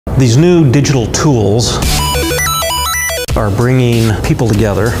These new digital tools are bringing people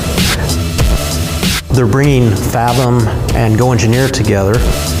together. They're bringing Fathom and GoEngineer together.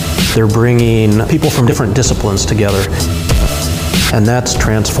 They're bringing people from different disciplines together. And that's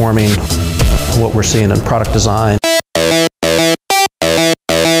transforming what we're seeing in product design.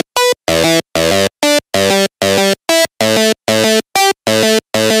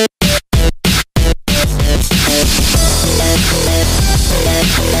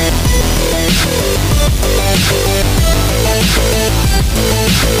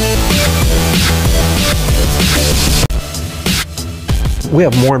 We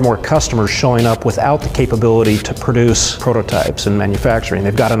have more and more customers showing up without the capability to produce prototypes in manufacturing.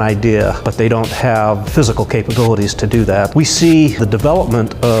 They've got an idea, but they don't have physical capabilities to do that. We see the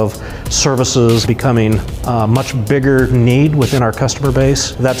development of services becoming a much bigger need within our customer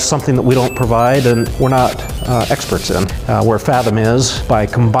base. That's something that we don't provide and we're not experts in. Where Fathom is, by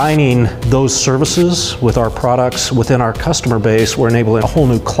combining those services with our products within our customer base, we're enabling a whole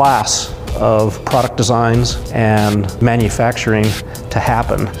new class of product designs and manufacturing to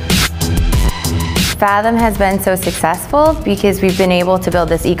happen. Fathom has been so successful because we've been able to build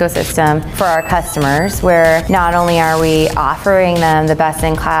this ecosystem for our customers where not only are we offering them the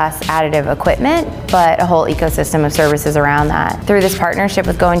best-in-class additive equipment, but a whole ecosystem of services around that. Through this partnership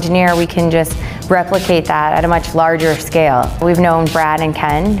with GoEngineer, we can just replicate that at a much larger scale. We've known Brad and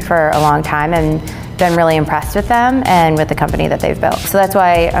Ken for a long time and been really impressed with them and with the company that they've built. So that's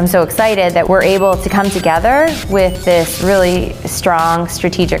why I'm so excited that we're able to come together with this really strong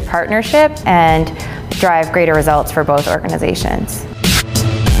strategic partnership and drive greater results for both organizations.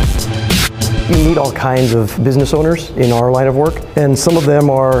 You meet all kinds of business owners in our line of work, and some of them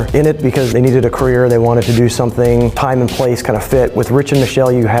are in it because they needed a career, they wanted to do something, time and place kind of fit. With Rich and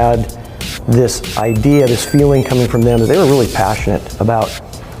Michelle, you had this idea, this feeling coming from them that they were really passionate about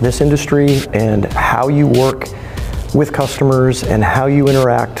this industry and how you work with customers and how you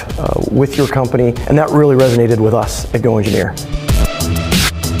interact with your company, and that really resonated with us at GoEngineer.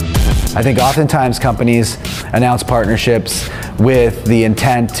 I think oftentimes companies announce partnerships with the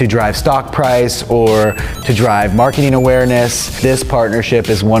intent to drive stock price or to drive marketing awareness. This partnership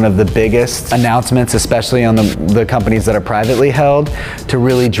is one of the biggest announcements, especially on the companies that are privately held, to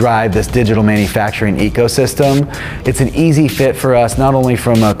really drive this digital manufacturing ecosystem. It's an easy fit for us, not only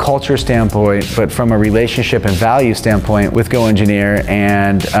from a culture standpoint, but from a relationship and value standpoint with GoEngineer,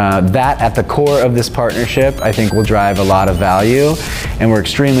 and that at the core of this partnership, I think will drive a lot of value, and we're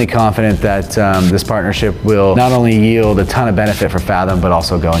extremely confident that this partnership will not only yield a ton of benefit for Fathom, but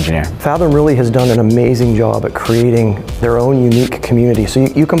also GoEngineer. Fathom really has done an amazing job at creating their own unique community. So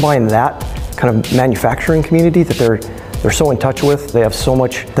you combine that kind of manufacturing community that they're so in touch with, they have so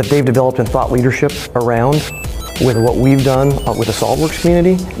much that they've developed in thought leadership around with what we've done with the SOLIDWORKS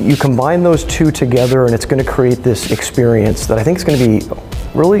community. You combine those two together and it's going to create this experience that I think is going to be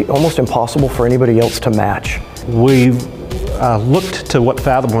really almost impossible for anybody else to match. We've looked to what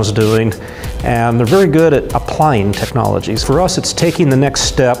Fathom was doing, and they're very good at applying technologies. For us, it's taking the next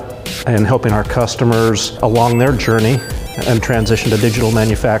step and helping our customers along their journey and transition to digital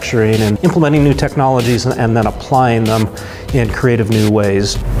manufacturing and implementing new technologies and then applying them in creative new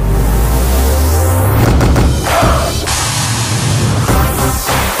ways.